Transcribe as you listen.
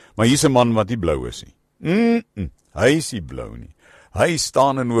Maar hier's 'n man wat nie blou is nie. Hy is nie blou nie. Hy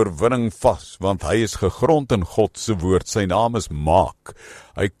staan in oorwinning vas, want hy is gegrond in God se woord. Sy naam is Maak.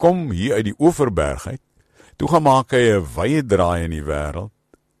 Hy kom hier uit die Oeverberg uit. Toe gaan maak hy 'n wye draai in die wêreld.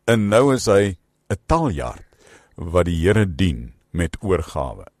 En nou is hy 'n Taljaard wat die Here dien met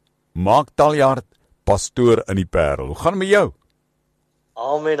oorgawe. Maak Taljaard, pastoor in die Parel. Hoe gaan het met jou?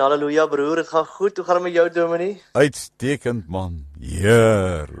 Amen, halleluja broer, het gaan goed. Hoe gaan het met jou, dominee? Uitstekend man,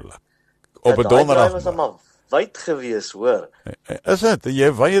 heerlik. Op 'n donderdag. Was maar wyd gewees, hoor. Is dit?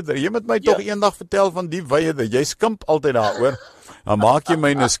 Jy moet my toch eendag vertel van die wye draai. Jy skimp altyd daaroor. Dan maak jy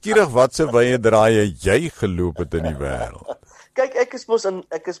my nuuskierig wat se wye draaie jy geloop het in die wêreld. Kyk, ek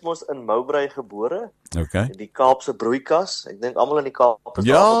is mos in Mowbray gebore. Okay. In die Kaapse broeikas. Ek dink almal in die Kaap is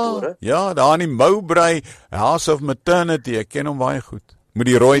daar gebore. Ja, daar in die Mowbray House of Maternity. Ek ken hom baie goed. Met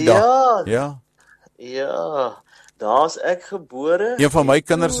die rooi dak. Ja, daar's ek gebore. Een van my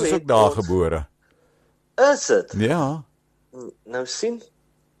kinders is ook daar gebore. Is dit? Ja. Nou sien.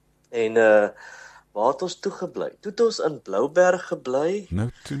 En waar het ons toe gebly? Toe het ons in Blouberg gebly.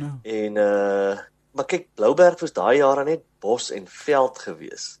 Nou. En maar kyk, Blouberg was daai jare net bos en veld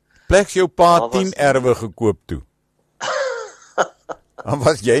gewees. Pleks jou pa 10 erwe gekoop toe. Dan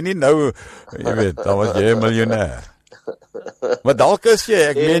was jy nie nou, jy weet, dan was jy 'n miljonair. Maar dalk is jy,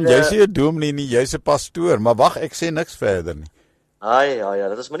 ek meen, jy is nie 'n dominee nie, jy's 'n pastoor, maar wag, ek sê niks verder nie. Ja,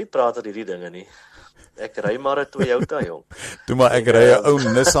 dit is maar nie praat oor hierdie dinge nie. Ek ry maar 'n Toyota, jong. Toe maar ek ry 'n ou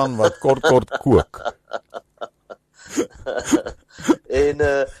Nissan wat kort kook. En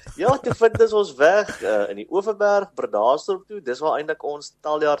toe vind ons weg in die Oeverberg, Bredasdorp toe. Dis waar eintlik ons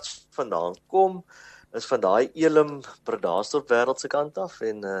Taljaard vandaan kom. Is van daai Elim Bredasdorp wêreld se kant af.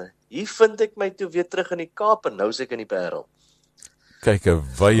 En hier vind ek my toe weer terug in die Kaap en nou is ek in die Parel. Kyk, 'n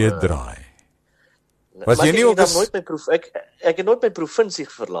wye draai. Was jy nie ook ek het nooit my provinsie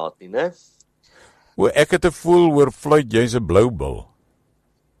verlaat nie, né? O, ek het 'n voel oor fluit, jy's 'n blou bil.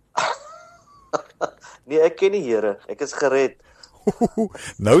 Nee, ek ken die Here. Ek is gered.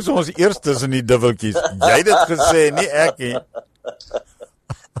 Nou is ons eerstes in die dubbeltjies. Jy het dit gesê, nie ek nie.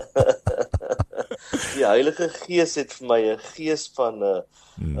 Die Heilige Gees het vir my 'n gees van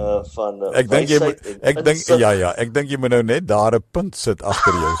ek dink jy moet nou net daar 'n punt sit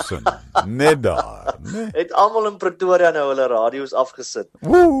agter jou sin. Net daar, né? Het almal in Pretoria nou hulle radio's afgesit.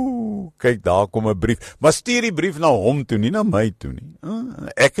 Woe, kyk daar kom 'n brief. Maar stuur die brief na hom toe, nie na my toe nie.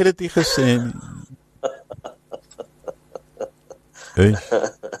 Ek het dit nie gesê nie. Hey.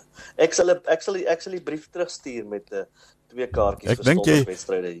 Ek sal die brief terugstuur met 2 kaartjies vir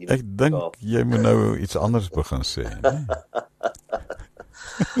sportwedstryde hier. Ek dink jy moet nou iets anders begin sê, nee?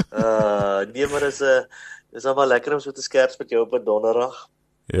 Nee, maar is al wel lekker om so te skerts met jou op 'n donderdag.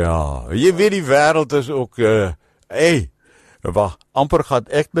 Ja, jy weet die wêreld is ook wag, amper gaan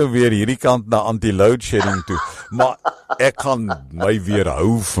ek nou weer hierdie kant na anti-load shedding toe, maar ek gaan my weer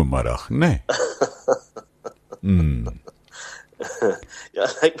hou vanmiddag, né? Ja,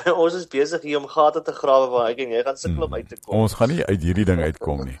 ons is besig hier om gate te grawe waar ek en jy gaan sukkel om uit te kom. Ons gaan nie uit hierdie ding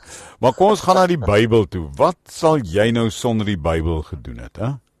uitkom nie. Maar kom ons gaan na die Bybel toe. Wat sal jy nou sonder die Bybel gedoen het,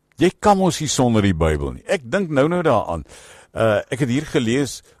 hè? Jy kan mos nie sonder die Bybel nie. Ek dink nou daaraan. Ek het hier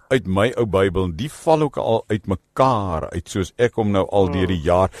gelees uit my ou Bybel, die val ook al uit mekaar uit, soos ek hom nou al deur die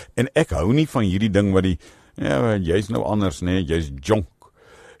jaar, en ek hou nie van hierdie ding wat jy's nou anders, né? Jy's jonk.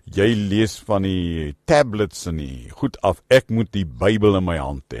 Jy lees van die tablets en die goed af, ek moet die Bybel in my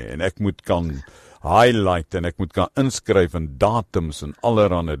hand hê, en ek moet kan highlight, en ek moet kan inskryf en datums en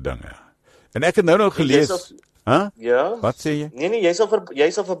allerlei dinge. En ek het nou gelees, Ja? Wat sê jy? Nee, jy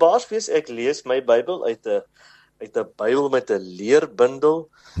sal verbaas wees, ek lees my Bybel uit 'n Bybel met 'n leerbundel,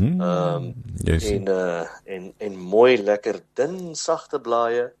 en mooi lekker dun sagte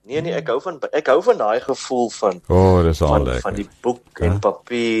blaaie. Nee, ek hou van daai gevoel van van die boek en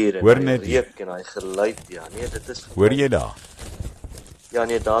papier en reuk en daai geluid. Ja, nee, dit is Hoor jy daar? Ja,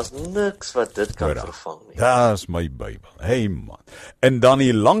 nee, daar's niks wat dit kan vervang nie. Daar's my Bybel. Hey man. En dan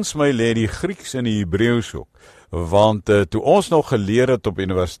hier langs my lê die Grieks en die Hebreëus ook. Want toe ons nog geleer het op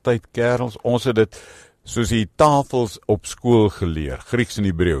universiteit, kerels, ons het dit soos die tafels op skool geleer, Grieks en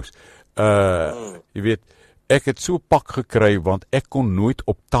Hebreëus. Jy weet, ek het so pak gekry, want ek kon nooit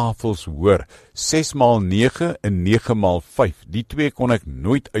op tafels hoor. 6x9 en 9x5, die twee kon ek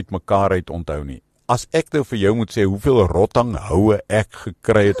nooit uit mekaar uit onthou nie. As ek nou vir jou moet sê, hoeveel rotang houe ek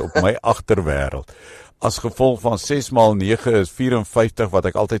gekry het op my agterwêreld, as gevolg van 6x9 is 54, wat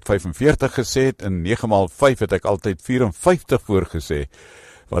ek altyd 45 gesê het, en 9x5 het ek altyd 54 voorgesê,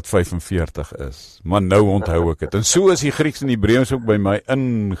 wat 45 is. Maar nou onthou ek het. En so is die Grieks en Hebreëus ook by my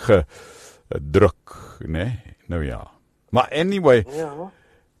ingedruk, né? Nou ja. Maar anyway,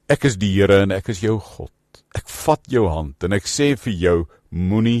 Ek is die Here en ek is jou God. Ek vat jou hand en ek sê vir jou,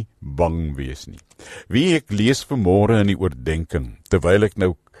 moenie bang wees nie. Wie ek lees vanmôre in die oordeenking, terwyl ek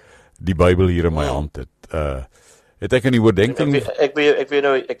nou die Bybel hier in my hand het ek in die oordeenking... Ek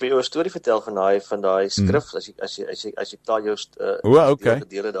wil jou 'n storie vertel van daai skrif, as jy daar jou okay.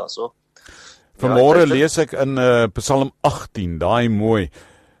 gedeele daarso. Vanmôre lees ek in Psalm 18, daai mooi.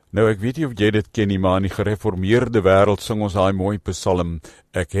 Nou ek weet nie of jy dit ken nie, maar in die gereformeerde wêreld sing ons daai mooi Psalm.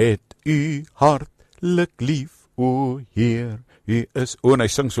 Ek het u hartlik lief, o Heer, u is... en hy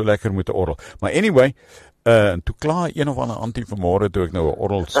sing so lekker met 'n orgel. Maar anyway, en toe klaar een of ander antie vanmôre toe ek nou 'n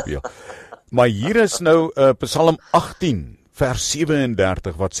orgel speel. Maar hier is nou Psalm 18, vers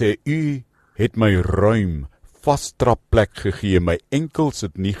 37, wat sê, u het my ruim, vastrap plek gegee, my enkels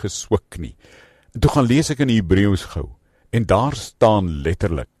het nie geswik nie. En toe gaan lees ek in Hebreëus gou, en daar staan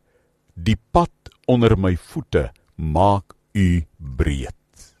letterlik, die pad onder my voete maak u breed.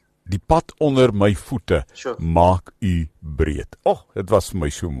 Die pad onder my voete maak u breed. Dit was vir my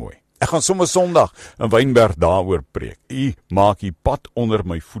so mooi. Ek gaan sommer Sondag in Wynberg daaroor preek. U maak die pad onder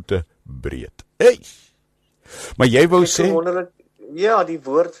my voete breed. Hey! Maar jy wou sê... Ja, die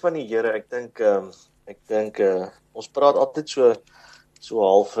woord van die Here, ek dink ons praat altyd so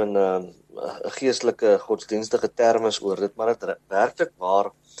half in 'n geestelike godsdienstige termes oor dit, maar dit werklik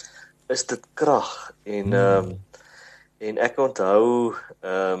waar is dit krag. En ek onthou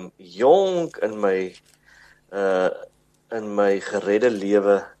jonk in my geredde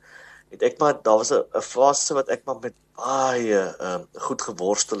lewe het ek maar, daar was 'n fase wat ek maar met baie goed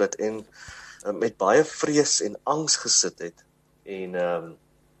geworstel het en met baie vrees en angs gesit het. En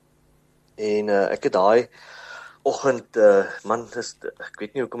ek het daai oggend, ek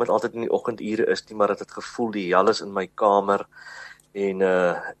weet nie hoekom dit altyd in die oggendure is nie, maar dit het gevoel die hel is in my kamer en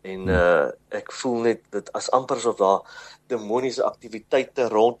ek voel net dit as amper asof daar demoniese aktiwiteite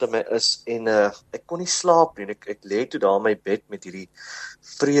rondom my is en ek kon nie slaap nie. Ek lê toe daar in my bed met hierdie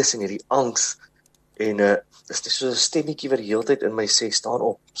vrees en hierdie angs en dis so 'n stemmetjie wat die hele tyd in my sê staan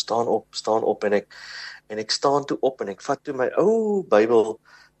op, staan op, staan op en ek staan toe op en ek vat toe my ou Bybel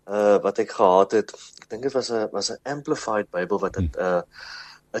wat ek gehad het. Ek dink dit was 'n amplified Bybel wat 'n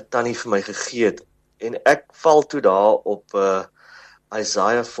tannie vir my gegee het en ek val toe daar op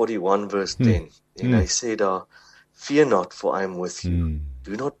Isaiah 41 verse 10 en hy sê daar, fear not for I am with you,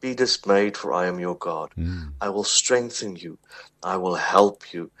 do not be dismayed for I am your God, I will strengthen you, I will help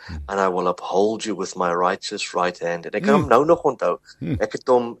you and I will uphold you with my righteous right hand. En ek kan hom nou nog onthou. Ek het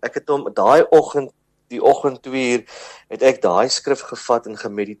hom daai oggend, die oggend 2:00 het ek daai skrif gevat en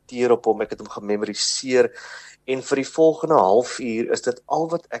gemediteer op hom. Ek het hom gememoriseer en vir die volgende halfuur is dit al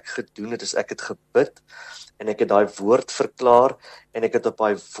wat ek gedoen het, is ek het gebid en ek het daai woord verklaar en ek het op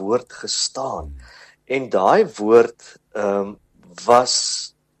daai woord gestaan. En daai woord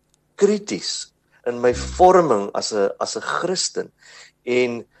was krities in my vorming as 'n Christen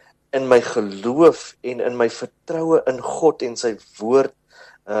en in my geloof en in my vertroue in God en sy woord,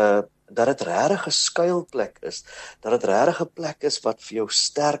 dat dit regtig 'n skuilplek is, dat dit regtig 'n plek is wat vir jou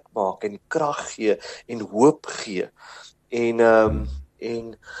sterk maak en krag gee en hoop gee.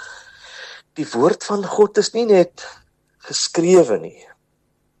 En die woord van God is nie net geskrewe nie.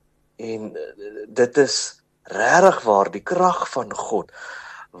 En dit is regtig waar die krag van God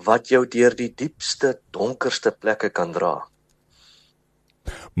wat jou deur die diepste, donkerste plekke kan dra.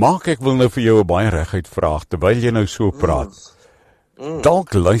 Mark, ek wil nou vir jou 'n baie reguit vraag terwyl jy nou so praat.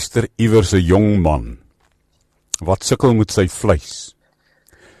 Dalk luister iewers 'n jong man wat sukkel met sy vleis.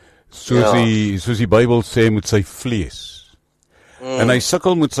 Soos die Bybel sê, met sy vlees. En hy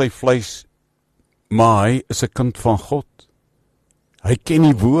sukkel met sy vleis, maar hy is 'n kind van God. Hy ken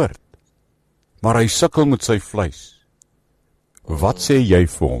die woord, maar hy sukkel met sy vleis. Wat sê jy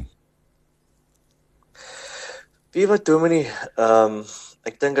vir hom? Wie wat Dominee,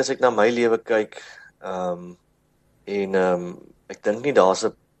 ek dink as ek na my lewe kyk, ek dink nie daar's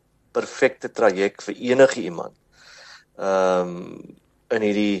 'n perfekte traject vir enige iemand in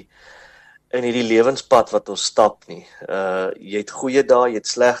hierdie lewenspad wat ons stap nie. Jy het goeie dae, jy het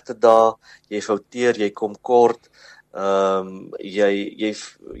slegte dae, jy fouteer, jy kom kort,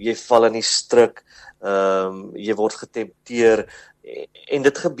 jy val in die struik, jy word getempteer en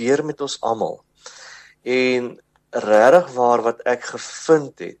dit gebeur met ons almal. En regtig waar wat ek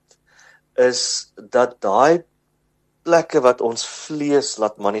gevind het is dat daai plekke wat ons vlees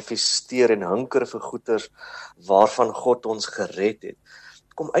laat manifesteer en hunker vir goeders waarvan God ons gered het,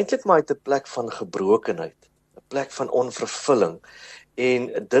 kom eintlik maar uit 'n plek van gebrokenheid, 'n plek van onvervulling.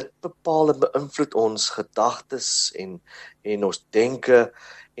 En dit bepaal en beïnvloed ons gedagtes en ons denke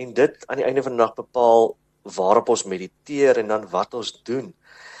en dit aan die einde van die dag bepaal waarop ons mediteer en dan wat ons doen.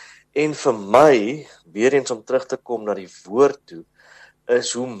 En vir my, weer eens om terug te kom na die woord toe,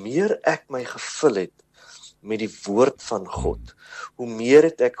 is hoe meer ek my gevul het met die woord van God, hoe meer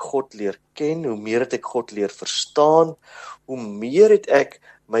het ek God leer ken, hoe meer het ek God leer verstaan, hoe meer het ek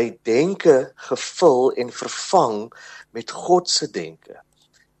my denke gevul en vervang met God se denke.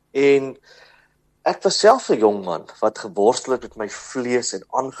 En ek was self 'n jong man wat geworstel het met my vlees en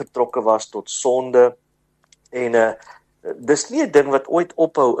aangetrokke was tot sonde. En dis nie 'n ding wat ooit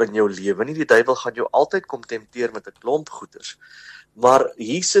ophou in jou lewe nie. Die duiwel gaan jou altyd kom tempteer met 'n klomp goeters. Maar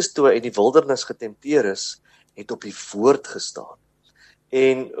Jesus, toe hy in die wildernis getempteer is, het op die woord gestaan.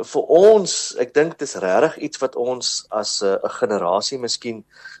 En vir ons, ek dink dit is regtig iets wat ons as 'n generasie miskien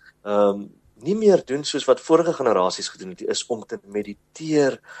nie meer doen soos wat vorige generasies gedoen het, is om te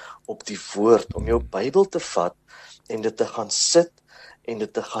mediteer op die woord, om jou Bybel te vat en dit te gaan sit en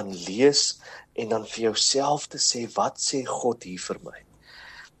dit te gaan lees en dan vir jouself te sê, wat sê God hier vir my?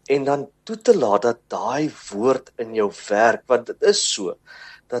 En dan toe te laat dat daai woord in jou werk, want dit is so,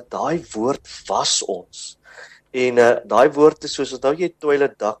 dat daai woord was ons. En daai woord is soos, onthou jy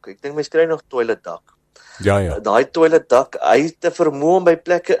toiletdak, ek dink mense kry nog toiletdak. Ja. Daai toiletdak, hy het te vermoë om by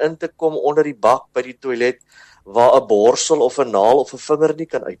plekke in te kom onder die bak by die toilet, waar 'n borsel of 'n naal of 'n vinger nie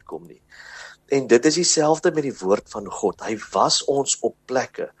kan uitkom nie. En dit is dieselfde met die woord van God. Hy was ons op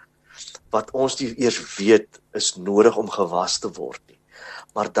plekke wat ons nie eers weet is nodig om gewas te word nie.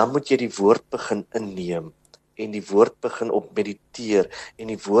 Maar dan moet jy die woord begin inneem en die woord begin op mediteer en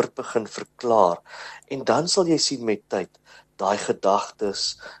die woord begin verklaar. En dan sal jy sien met tyd, daai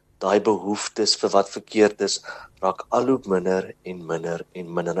gedagtes, daai behoeftes vir wat verkeerd is, raak al hoe minder en minder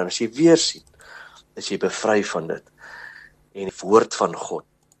en minder. En as jy weer sien, is jy bevry van dit. En die woord van God,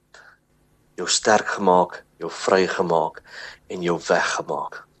 jou sterk gemaak, jou vry gemaak en jou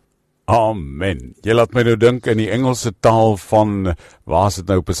weggemaak. Amen. Jy laat my nou dink in die Engelse taal van, waar is dit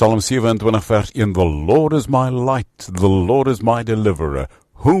nou, Psalm 27 vers 1, The Lord is my light, the Lord is my deliverer.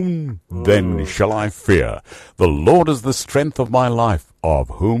 Whom then shall I fear? The Lord is the strength of my life. Of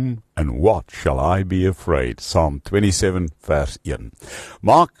whom and what shall I be afraid? Psalm 27 vers 1.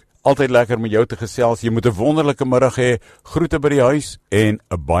 Maak altyd lekker met jou te gesels. Jy moet 'n wonderlike middag hê. Groete by die huis en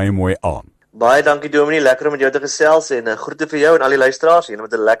 'n baie mooi aand. Baie dankie Dominee, lekker om met jou te gesels en groete vir jou en al die luisteraars. Julle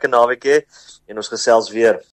moet 'n lekker naweek hê en ons gesels weer.